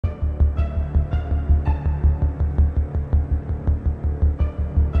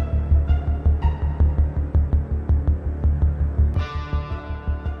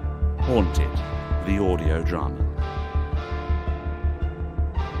audio drama.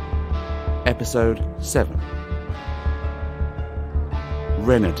 Episode 7.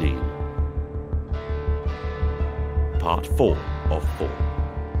 Reynardine. Part 4 of 4.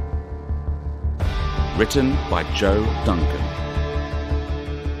 Written by Joe Duncan.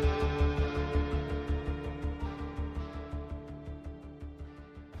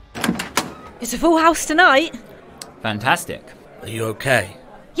 It's a full house tonight. Fantastic. Are you okay?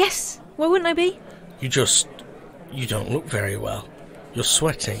 Yes, why wouldn't I be? You don't look very well. You're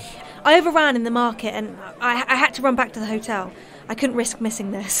sweating. I overran in the market and I had to run back to the hotel. I couldn't risk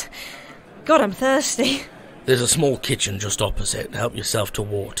missing this. God, I'm thirsty. There's a small kitchen just opposite. Help yourself to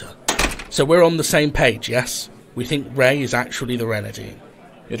water. So we're on the same page, yes? We think Ray is actually the Reynardine.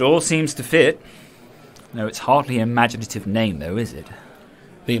 It all seems to fit. No, it's hardly an imaginative name, though, is it?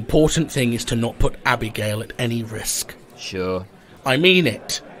 The important thing is to not put Abigail at any risk. Sure. I mean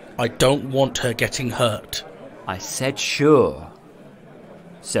it. I don't want her getting hurt. I said sure.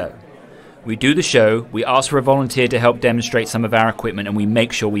 So, we do the show, we ask for a volunteer to help demonstrate some of our equipment, and we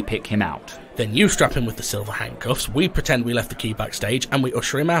make sure we pick him out. Then you strap him with the silver handcuffs, we pretend we left the key backstage, and we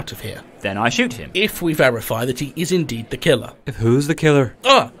usher him out of here. Then I shoot him. If we verify that he is indeed the killer. If who's the killer?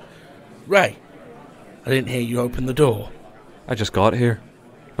 Ah! Ray, I didn't hear you open the door. I just got here.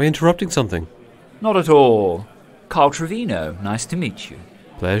 Am I interrupting something? Not at all. Karl Trevino, nice to meet you.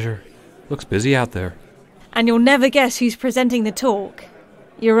 Pleasure. Looks busy out there. And you'll never guess who's presenting the talk.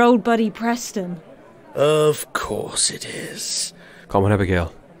 Your old buddy Preston. Of course it is. Come on,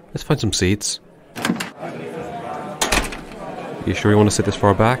 Abigail. Let's find some seats. You sure you want to sit this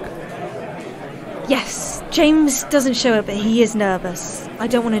far back? Yes, James doesn't show it, but he is nervous. I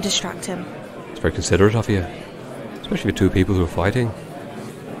don't want to distract him. It's very considerate of you. Especially with two people who are fighting.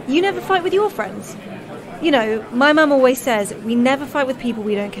 You never fight with your friends? You know, my mum always says we never fight with people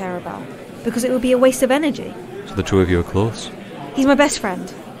we don't care about, because it would be a waste of energy. So the two of you are close? He's my best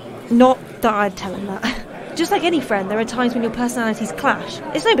friend. Not that I'd tell him that. Just like any friend, there are times when your personalities clash.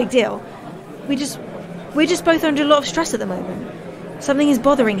 It's no big deal. We're just both under a lot of stress at the moment. Something is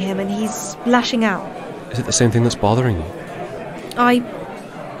bothering him and he's lashing out. Is it the same thing that's bothering you?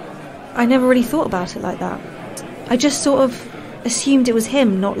 I never really thought about it like that. I just sort of assumed it was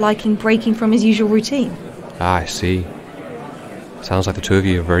him not liking breaking from his usual routine. Ah, I see. Sounds like the two of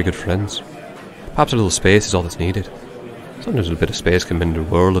you are very good friends. Perhaps a little space is all that's needed. Sometimes a bit of space can mend a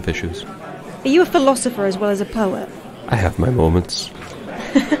world of issues. Are you a philosopher as well as a poet? I have my moments.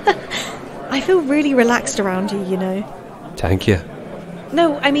 I feel really relaxed around you, you know. Thank you.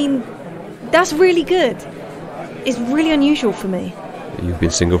 No, I mean, that's really good. It's really unusual for me. You've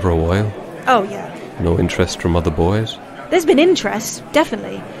been single for a while? Oh, yeah. No interest from other boys? There's been interest,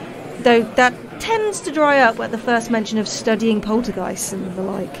 definitely. Though that tends to dry up at the first mention of studying poltergeists and the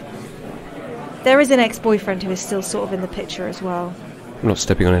like. There is an ex-boyfriend who is still sort of in the picture as well. I'm not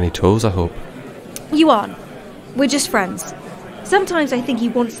stepping on any toes, I hope. You aren't. We're just friends. Sometimes I think he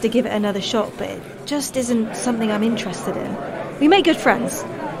wants to give it another shot, but it just isn't something I'm interested in. We make good friends.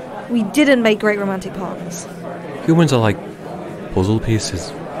 We didn't make great romantic partners. Humans are like puzzle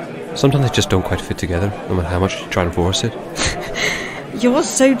pieces. Sometimes they just don't quite fit together, no matter how much you try and force it. You're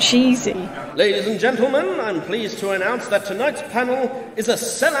so cheesy. Ladies and gentlemen, I'm pleased to announce that tonight's panel is a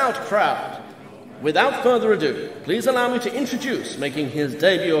sellout crowd. Without further ado, please allow me to introduce, making his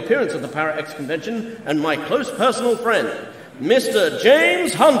debut appearance at the Para-X convention, and my close personal friend, Mr.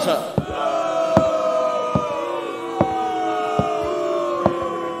 James Hunter.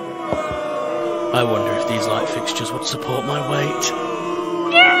 I wonder if these light fixtures would support my weight.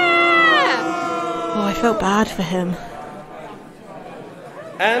 Yeah! Oh, I felt bad for him.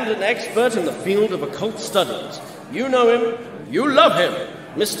 And an expert in the field of occult studies. You know him, you love him,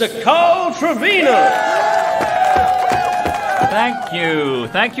 Mr. Karl Trevino.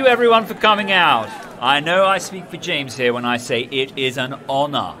 Thank you everyone for coming out. I know I speak for James here when I say it is an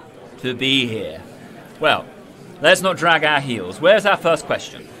honour to be here. Well, let's not drag our heels. Where's our first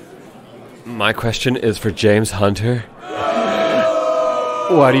question? My question is for James Hunter.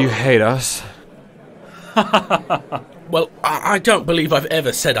 Why do you hate us? Well, I don't believe I've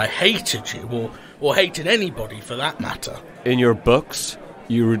ever said I hated you, or hated anybody for that matter. In your books,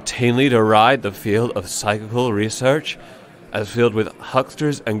 you routinely deride the field of psychical research as filled with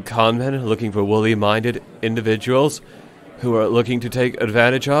hucksters and conmen looking for woolly-minded individuals who are looking to take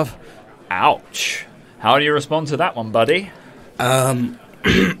advantage of. Ouch. How do you respond to that one, buddy?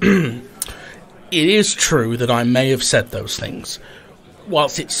 It is true that I may have said those things.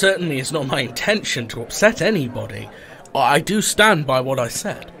 Whilst it certainly is not my intention to upset anybody, I do stand by what I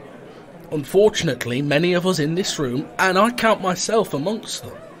said. Unfortunately, many of us in this room, and I count myself amongst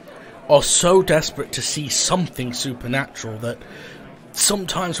them, are so desperate to see something supernatural that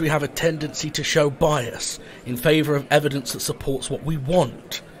sometimes we have a tendency to show bias in favour of evidence that supports what we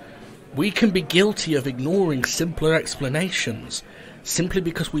want. We can be guilty of ignoring simpler explanations simply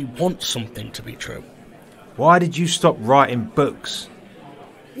because we want something to be true. Why did you stop writing books?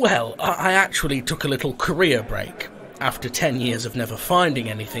 Well, I actually took a little career break. After 10 years of never finding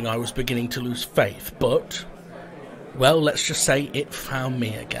anything, I was beginning to lose faith, but, well, let's just say it found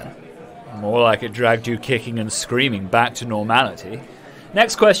me again. More like it dragged you kicking and screaming back to normality.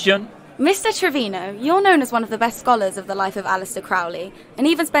 Next question. Mr. Trevino, you're known as one of the best scholars of the life of Aleister Crowley, and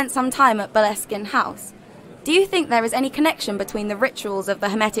even spent some time at Boleskine House. Do you think there is any connection between the rituals of the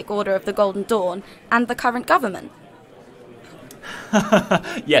Hermetic Order of the Golden Dawn and the current government?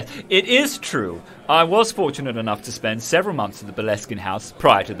 Yes, it is true. I was fortunate enough to spend several months at the Boleskine House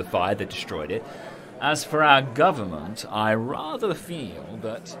prior to the fire that destroyed it. As for our government, I rather feel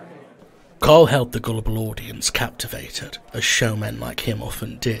that... Karl held the gullible audience captivated, as showmen like him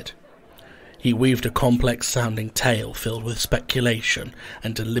often did. He weaved a complex-sounding tale filled with speculation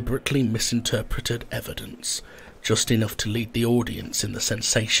and deliberately misinterpreted evidence, just enough to lead the audience in the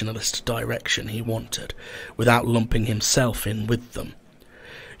sensationalist direction he wanted, without lumping himself in with them.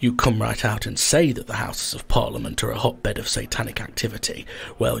 You come right out and say that the Houses of Parliament are a hotbed of satanic activity,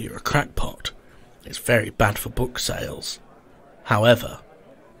 well, you're a crackpot. It's very bad for book sales. However,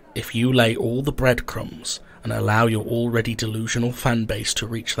 if you lay all the breadcrumbs and allow your already delusional fan base to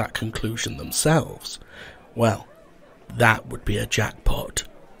reach that conclusion themselves, well, that would be a jackpot.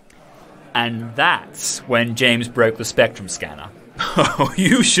 And that's when James broke the spectrum scanner. Oh,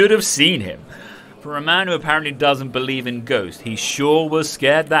 you should have seen him. For a man who apparently doesn't believe in ghosts, he sure was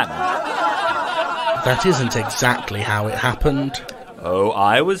scared that night. That isn't exactly how it happened. Oh,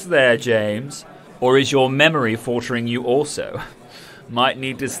 I was there, James. Or is your memory faltering you also? Might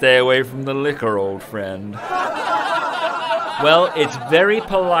need to stay away from the liquor, old friend. Well, it's very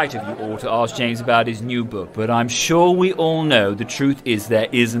polite of you all to ask James about his new book, but I'm sure we all know the truth is there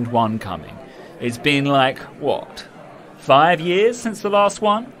isn't one coming. It's been like, what, 5 years since the last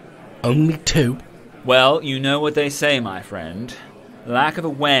one? Only 2. Well, you know what they say, my friend. Lack of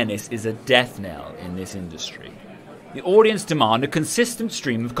awareness is a death knell in this industry. The audience demand a consistent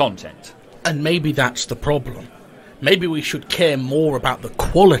stream of content. And maybe that's the problem. Maybe we should care more about the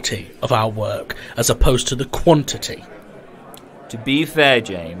quality of our work as opposed to the quantity. To be fair,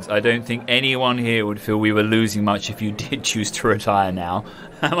 James, I don't think anyone here would feel we were losing much if you did choose to retire now.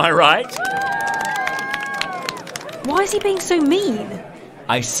 Am I right? Why is he being so mean?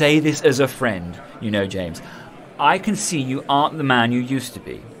 I say this as a friend, you know, James. I can see you aren't the man you used to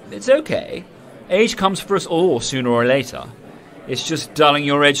be. It's okay. Age comes for us all sooner or later. It's just dulling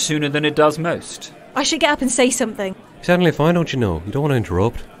your edge sooner than it does most. I should get up and say something. Certainly fine, don't you know? You don't want to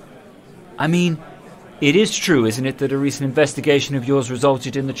interrupt. I mean, it is true, isn't it, that a recent investigation of yours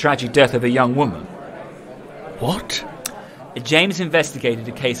resulted in the tragic death of a young woman? What? James investigated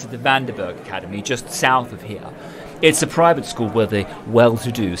a case at the Vanderburg Academy just south of here. It's a private school where the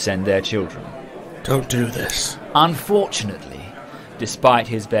well-to-do send their children. Don't do this. Unfortunately, despite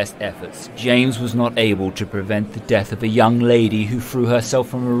his best efforts, James was not able to prevent the death of a young lady who threw herself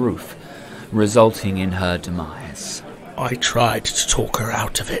from a roof, resulting in her demise. I tried to talk her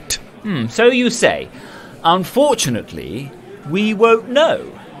out of it. So you say. Unfortunately, we won't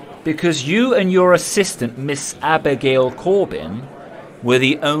know, because you and your assistant, Miss Abigail Corbin, were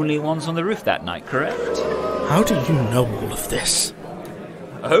the only ones on the roof that night, correct? How do you know all of this?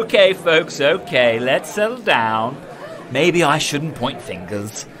 Okay, folks, okay, let's settle down. Maybe I shouldn't point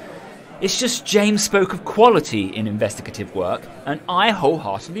fingers. It's just James spoke of quality in investigative work, and I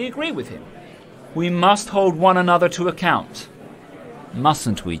wholeheartedly agree with him. We must hold one another to account.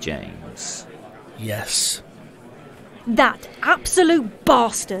 Mustn't we, James? Yes. That absolute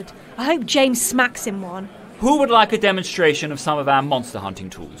bastard. I hope James smacks him one. Who would like a demonstration of some of our monster hunting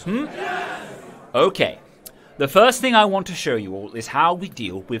tools, Okay. The first thing I want to show you all is how we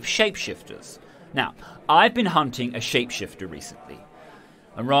deal with shapeshifters. Now, I've been hunting a shapeshifter recently.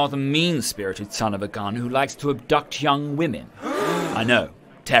 A rather mean-spirited son of a gun who likes to abduct young women. I know.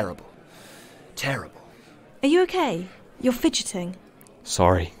 Terrible. Terrible. Are you okay? You're fidgeting.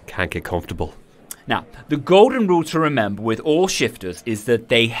 Sorry, can't get comfortable. Now, the golden rule to remember with all shifters is that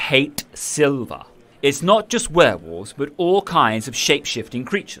they hate silver. It's not just werewolves, but all kinds of shape-shifting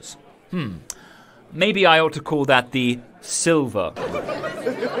creatures. Maybe I ought to call that the silver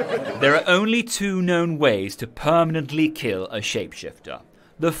rule. There are only 2 known ways to permanently kill a shapeshifter.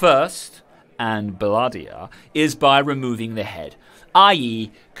 The first, and bloodier, is by removing the head,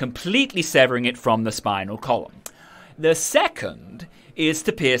 i.e. completely severing it from the spinal column. The second is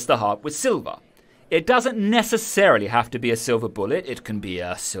to pierce the heart with silver. It doesn't necessarily have to be a silver bullet. It can be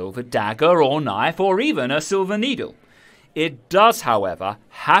a silver dagger or knife or even a silver needle. It does, however,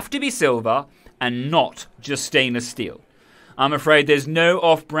 have to be silver and not just stainless steel. I'm afraid there's no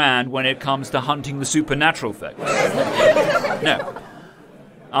off-brand when it comes to hunting the supernatural, folks. No.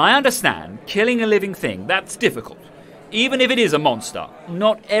 I understand killing a living thing, that's difficult. Even if it is a monster,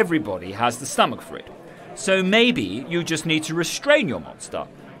 not everybody has the stomach for it. So maybe you just need to restrain your monster.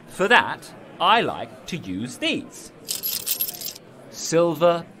 For that, I like to use these.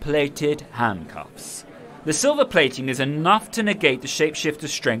 Silver-plated handcuffs. The silver plating is enough to negate the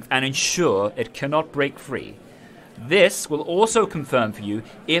shapeshifter's strength and ensure it cannot break free. This will also confirm for you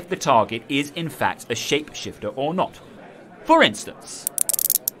if the target is in fact a shapeshifter or not. For instance...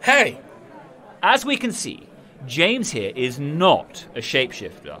 Hey! As we can see, James here is not a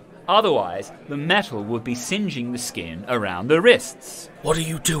shapeshifter. Otherwise, the metal would be singeing the skin around the wrists. What are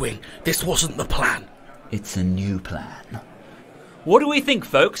you doing? This wasn't the plan. It's a new plan. What do we think,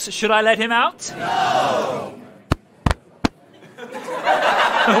 folks? Should I let him out? No!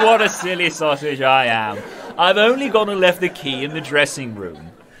 What a silly sausage I am. I've only gone and left the key in the dressing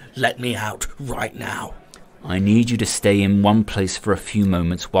room. Let me out right now. I need you to stay in one place for a few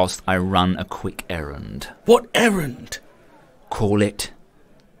moments whilst I run a quick errand. What errand? Call it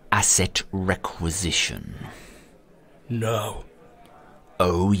asset requisition. No.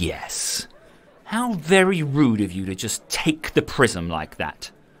 Oh, yes. How very rude of you to just take the prism like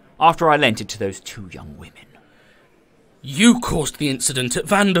that, after I lent it to those two young women. You caused the incident at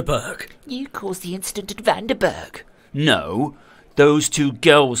Vanderburg. You caused the incident at Vanderburg? No, those two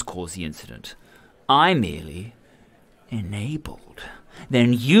girls caused the incident. I merely enabled.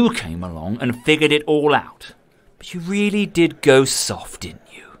 Then you came along and figured it all out. But you really did go soft, didn't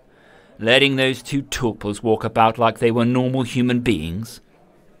you? Letting those two tulpas walk about like they were normal human beings.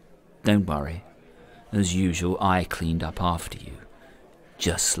 Don't worry. As usual, I cleaned up after you.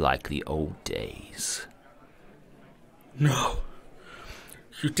 Just like the old days. No.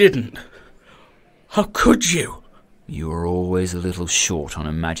 You didn't. How could you? You were always a little short on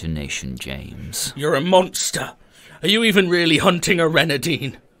imagination, James. You're a monster. Are you even really hunting a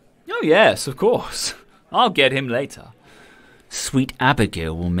Reynardine? Oh yes, of course. I'll get him later. Sweet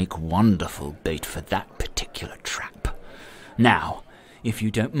Abigail will make wonderful bait for that particular trap. Now, if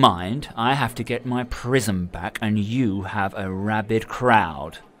you don't mind, I have to get my prism back and you have a rabid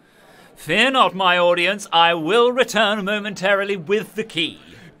crowd. Fear not, my audience. I will return momentarily with the key.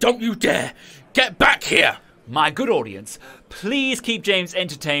 Don't you dare! Get back here! My good audience, please keep James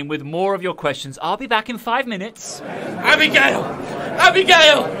entertained with more of your questions. I'll be back in 5 minutes. Abigail!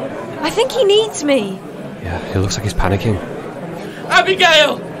 Abigail! I think he needs me. Yeah, it looks like he's panicking.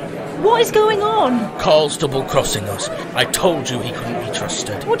 Abigail! What is going on? Karl's double-crossing us. I told you he couldn't be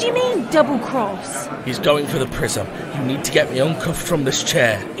trusted. What do you mean, double cross? He's going for the prism. You need to get me uncuffed from this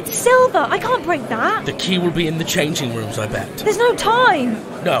chair. It's silver. I can't break that. The key will be in the changing rooms, I bet. There's no time.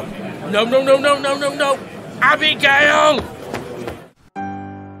 No. No, no, no, no, no, no, no! Abigail!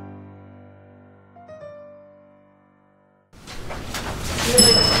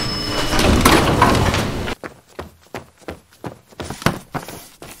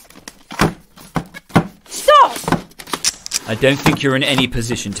 I don't think you're in any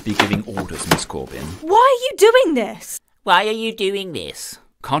position to be giving orders, Miss Corbin. Why are you doing this? Why are you doing this?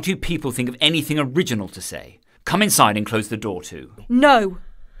 Can't you people think of anything original to say? Come inside and close the door too. No.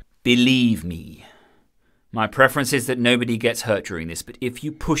 Believe me. My preference is that nobody gets hurt during this, but if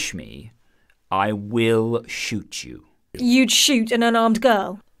you push me, I will shoot you. You'd shoot an unarmed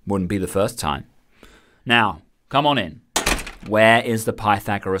girl? Wouldn't be the first time. Now, come on in. Where is the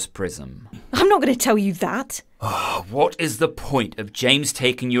Pythagoras Prism? I'm not going to tell you that. What is the point of James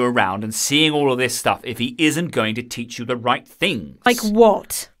taking you around and seeing all of this stuff if he isn't going to teach you the right things? Like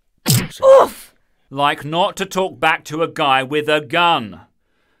what? Oof! Like not to talk back to a guy with a gun.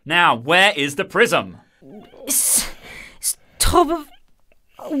 Now, where is the prism? It's top of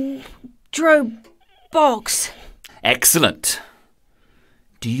wardrobe box. Excellent.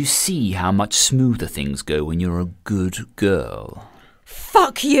 Do you see how much smoother things go when you're a good girl?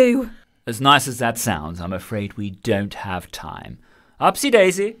 Fuck you! As nice as that sounds, I'm afraid we don't have time. Upsy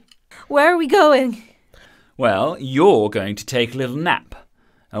daisy. Where are we going? Well, you're going to take a little nap.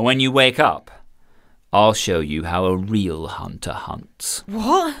 And when you wake up, I'll show you how a real hunter hunts.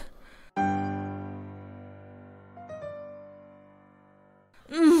 What?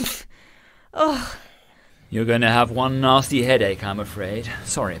 Oh. You're going to have one nasty headache, I'm afraid.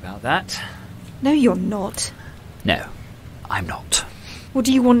 Sorry about that. No, you're not. No, I'm not. What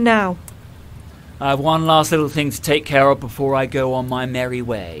do you want now? I have one last little thing to take care of before I go on my merry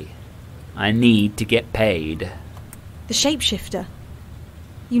way. I need to get paid. The shapeshifter.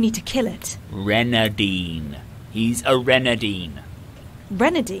 You need to kill it. Reynardine. He's a Reynardine.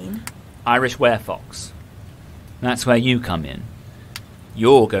 Reynardine? Irish werefox. That's where you come in.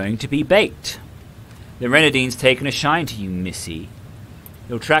 You're going to be baked. The Reynardine's taken a shine to you, missy.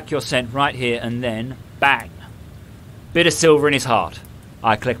 He'll track your scent right here and then, bang! Bit of silver in his heart.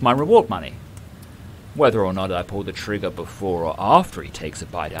 I collect my reward money. Whether or not I pull the trigger before or after he takes a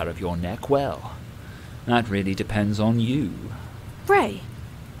bite out of your neck, well, that really depends on you. Ray?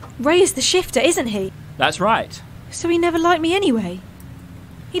 Ray is the shifter, isn't he? That's right. So he never liked me anyway?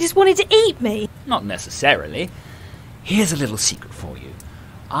 He just wanted to eat me? Not necessarily. Here's a little secret for you.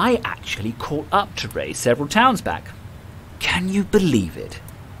 I actually caught up to Ray several towns back. Can you believe it?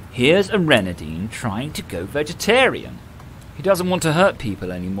 Here's a Reynardine trying to go vegetarian. He doesn't want to hurt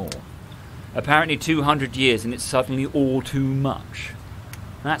people anymore. Apparently 200 years and it's suddenly all too much.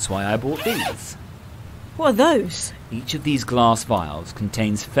 That's why I bought these. What are those? Each of these glass vials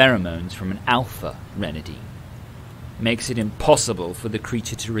contains pheromones from an alpha Reynardine. Makes it impossible for the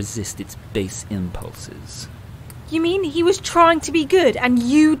creature to resist its base impulses. You mean he was trying to be good and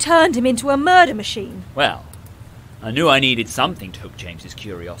you turned him into a murder machine? Well, I knew I needed something to hook James's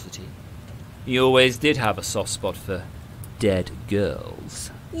curiosity. He always did have a soft spot for dead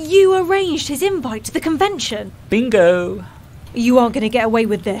girls. You arranged his invite to the convention? Bingo! You aren't going to get away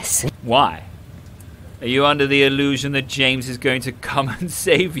with this. Why? Are you under the illusion that James is going to come and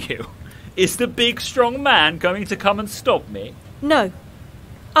save you? Is the big strong man going to come and stop me? No.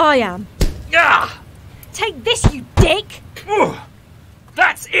 I am. Ah! Take this, you dick! Ugh!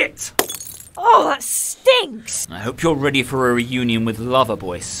 That's it! Oh, that stinks! I hope you're ready for a reunion with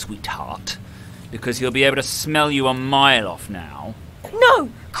Loverboy, sweetheart. Because he'll be able to smell you a mile off now. No!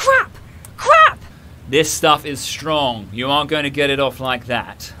 Crap! Crap! This stuff is strong. You aren't going to get it off like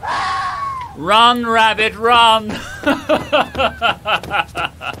that. Run, rabbit, run!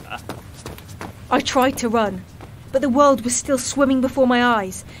 I tried to run, but the world was still swimming before my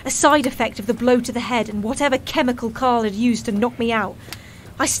eyes, a side effect of the blow to the head and whatever chemical Karl had used to knock me out.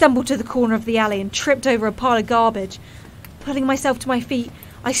 I stumbled to the corner of the alley and tripped over a pile of garbage. Pulling myself to my feet,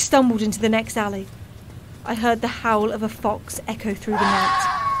 I stumbled into the next alley. I heard the howl of a fox echo through the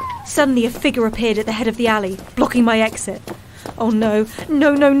night. Suddenly a figure appeared at the head of the alley, blocking my exit. Oh no,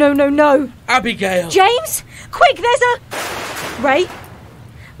 no, no, no, no, no! Abigail! James! Quick, there's a... Ray?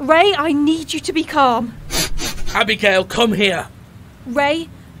 Ray, I need you to be calm. Abigail, come here! Ray,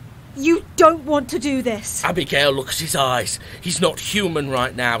 you don't want to do this. Abigail, look at his eyes. He's not human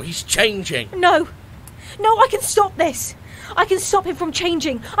right now. He's changing. No. No, I can stop this. I can stop him from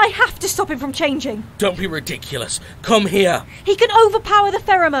changing. I have to stop him from changing. Don't be ridiculous. Come here. He can overpower the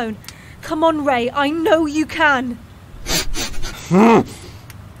pheromone. Come on, Ray. I know you can. No.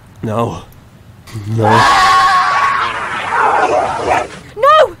 No.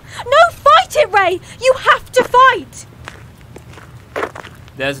 No! No, fight it, Ray! You have to fight!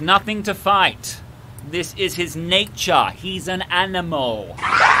 There's nothing to fight. This is his nature. He's an animal.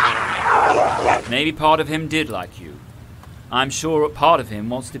 Maybe part of him did like you. I'm sure a part of him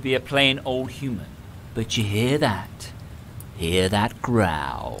wants to be a plain old human. But you hear that? Hear that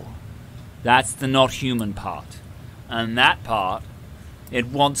growl? That's the not human part. And that part, it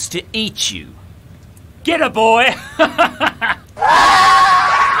wants to eat you. Get a boy!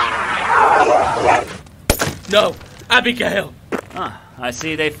 No, Abigail! I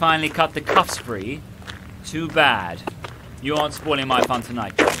see they finally cut the cuffs free. Too bad. You aren't spoiling my fun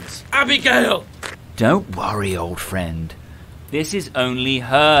tonight, James. Abigail! Don't worry, old friend. This is only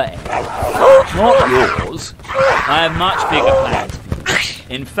her end. Not yours. I have much bigger plans for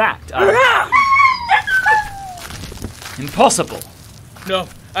you. In fact, Impossible. No,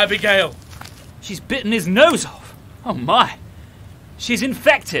 Abigail! She's bitten his nose off. Oh my. She's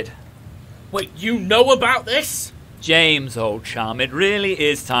infected. Wait, you know about this? James, old chum, it really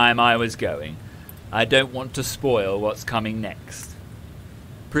is time I was going. I don't want to spoil what's coming next.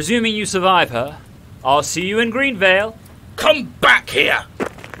 Presuming you survive her, I'll see you in Greenvale. Come back here!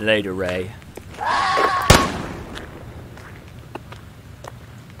 Later, Ray.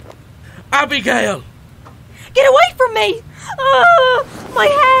 Abigail! Get away from me! Ah, my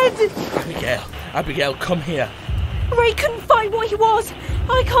head! Abigail, come here. Ray couldn't fight what he was.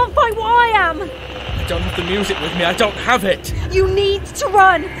 I can't fight what I am. I don't have the music with me. I don't have it. You need to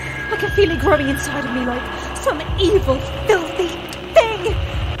run. I can feel it growing inside of me like some evil, filthy thing.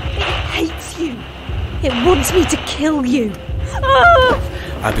 It hates you. It wants me to kill you. Ah!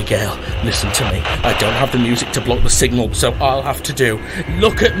 Abigail, listen to me. I don't have the music to block the signal, so I'll have to do.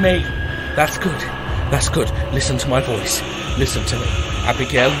 Look at me. That's good. That's good. Listen to my voice. Listen to me.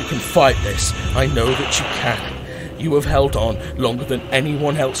 Abigail, you can fight this. I know that you can. You have held on longer than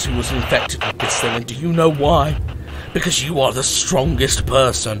anyone else who was infected with this thing, and do you know why? Because you are the strongest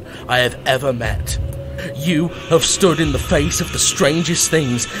person I have ever met. You have stood in the face of the strangest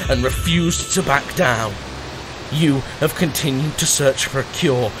things and refused to back down. You have continued to search for a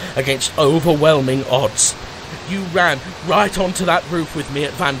cure against overwhelming odds. You ran right onto that roof with me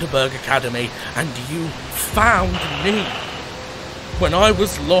at Vanderburg Academy, and you found me. When I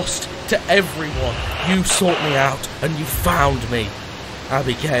was lost to everyone, you sought me out and you found me.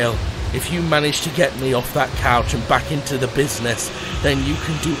 Abigail, if you manage to get me off that couch and back into the business, then you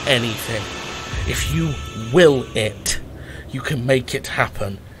can do anything. If you will it, you can make it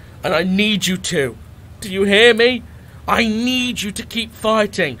happen. And I need you to. Do you hear me? I need you to keep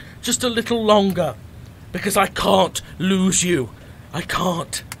fighting just a little longer. Because I can't lose you. I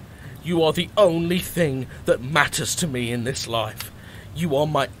can't. You are the only thing that matters to me in this life. You are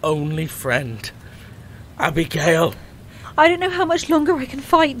my only friend. Abigail. I don't know how much longer I can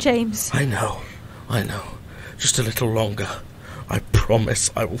fight, James. I know. Just a little longer. I promise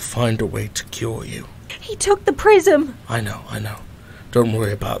I will find a way to cure you. He took the prism. I know. Don't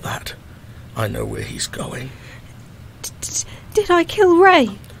worry about that. I know where he's going. Did I kill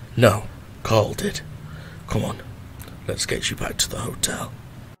Ray? No, Karl did. Come on, let's get you back to the hotel.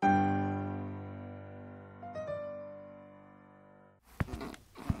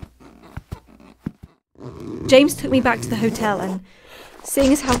 James took me back to the hotel and,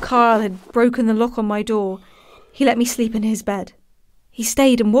 seeing as how Karl had broken the lock on my door, he let me sleep in his bed. He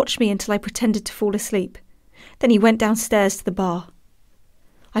stayed and watched me until I pretended to fall asleep. Then he went downstairs to the bar.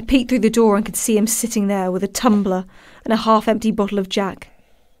 I peeked through the door and could see him sitting there with a tumbler and a half-empty bottle of Jack.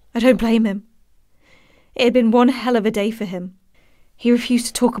 I don't blame him. It had been one hell of a day for him. He refused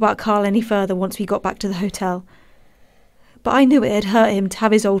to talk about Karl any further once we got back to the hotel. But I knew it had hurt him to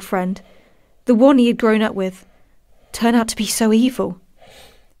have his old friend, the one he had grown up with, turn out to be so evil.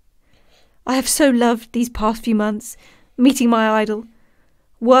 I have so loved these past few months, meeting my idol,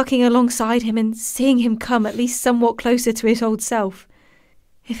 working alongside him and seeing him come at least somewhat closer to his old self.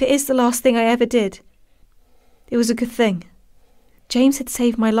 If it is the last thing I ever did, it was a good thing. James had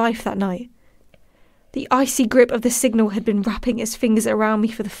saved my life that night. The icy grip of the signal had been wrapping his fingers around me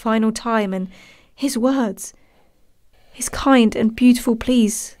for the final time, and his words, his kind and beautiful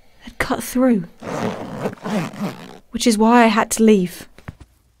pleas, had cut through. Which is why I had to leave.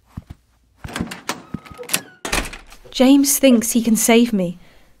 James thinks he can save me,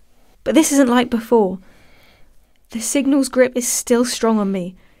 but this isn't like before. The signal's grip is still strong on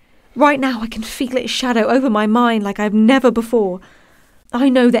me. Right now I can feel its shadow over my mind like I've never before. I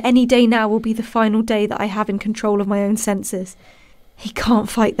know that any day now will be the final day that I have in control of my own senses. He can't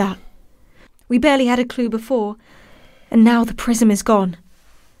fight that. We barely had a clue before, and now the prism is gone.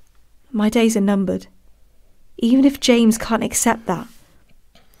 My days are numbered. Even if James can't accept that,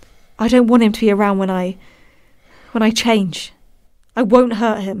 I don't want him to be around when I change. I won't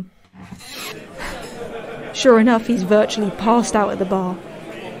hurt him. Sure enough, he's virtually passed out at the bar.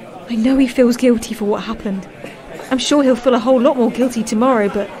 I know he feels guilty for what happened. I'm sure he'll feel a whole lot more guilty tomorrow,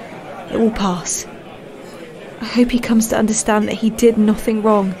 but it will pass. I hope he comes to understand that he did nothing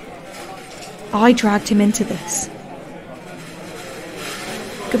wrong. I dragged him into this.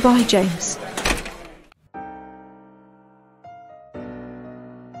 Goodbye, James.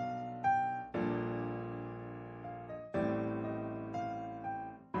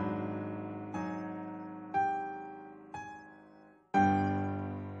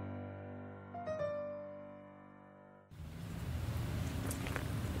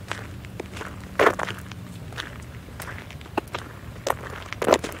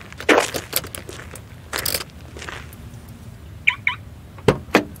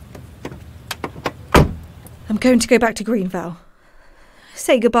 I'm going to go back to Greenvale.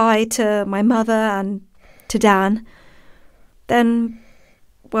 Say goodbye to my mother and to Dan. Then,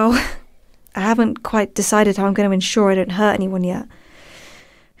 well, I haven't quite decided how I'm going to ensure I don't hurt anyone yet.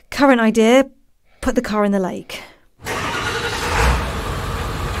 Current idea, put the car in the lake.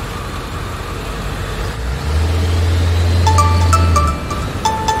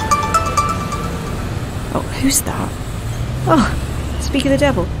 Oh, who's that? Oh, speak of the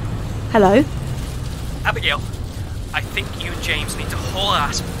devil. Hello? Abigail, I think you and James need to haul our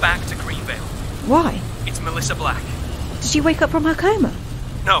ass back to Greenvale. Why? It's Melissa Black. Did she wake up from her coma?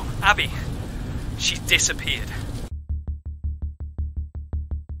 No, Abby. She's disappeared.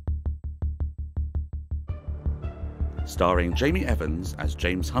 Starring Jamie Evans as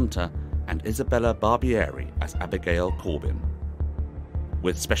James Hunter and Isabella Barbieri as Abigail Corbin.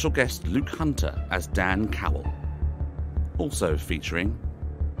 with special guest Luke Hunter as Dan Cowell. Also featuring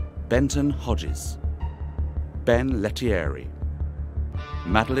Benton Hodges, Ben Lettieri,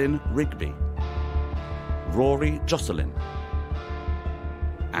 Madeline Rigby, Rory Jocelyn,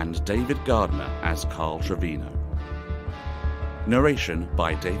 and David Gardner as Carl Trevino. Narration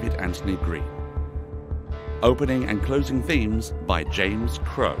by David Anthony Green. Opening and closing themes by James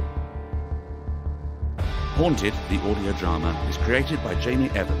Crow. Haunted, the audio drama, is created by Jamie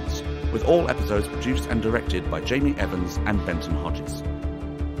Evans, with all episodes produced and directed by Jamie Evans and Benton Hodges.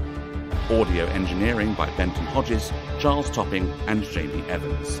 Audio engineering by Benton Hodges, Charles Topping and Jamie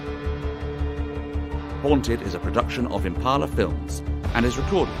Evans. Haunted is a production of Impala Films and is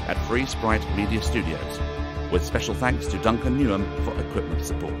recorded at Free Sprite Media Studios, with special thanks to Duncan Newham for equipment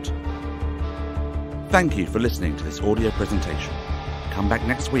support. Thank you for listening to this audio presentation. Come back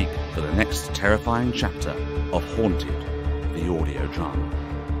next week for the next terrifying chapter of Haunted, the audio drama.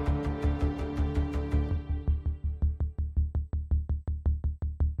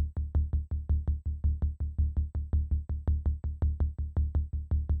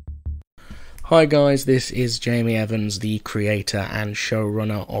 Hi guys, this is Jamie Evans, the creator and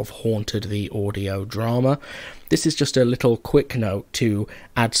showrunner of Haunted, the audio drama. This is just a little quick note to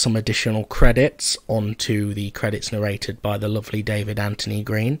add some additional credits onto the credits narrated by the lovely David Anthony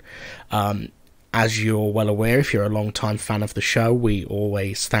Green. As you're well aware, if you're a long-time fan of the show, we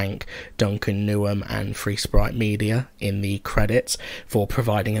always thank Duncan Newham and Free Sprite Media in the credits for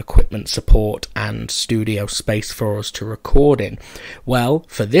providing equipment support and studio space for us to record in. Well,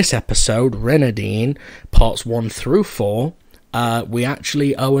 for this episode, Reynardine, parts 1 through 4, we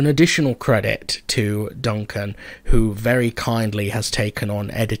actually owe an additional credit to Duncan, who very kindly has taken on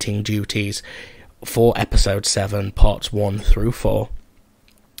editing duties for episode 7, parts 1 through 4.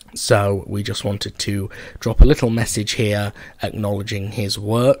 So we just wanted to drop a little message here acknowledging his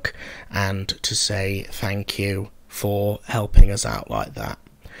work and to say thank you for helping us out like that.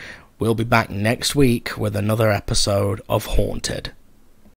 We'll be back next week with another episode of Haunted.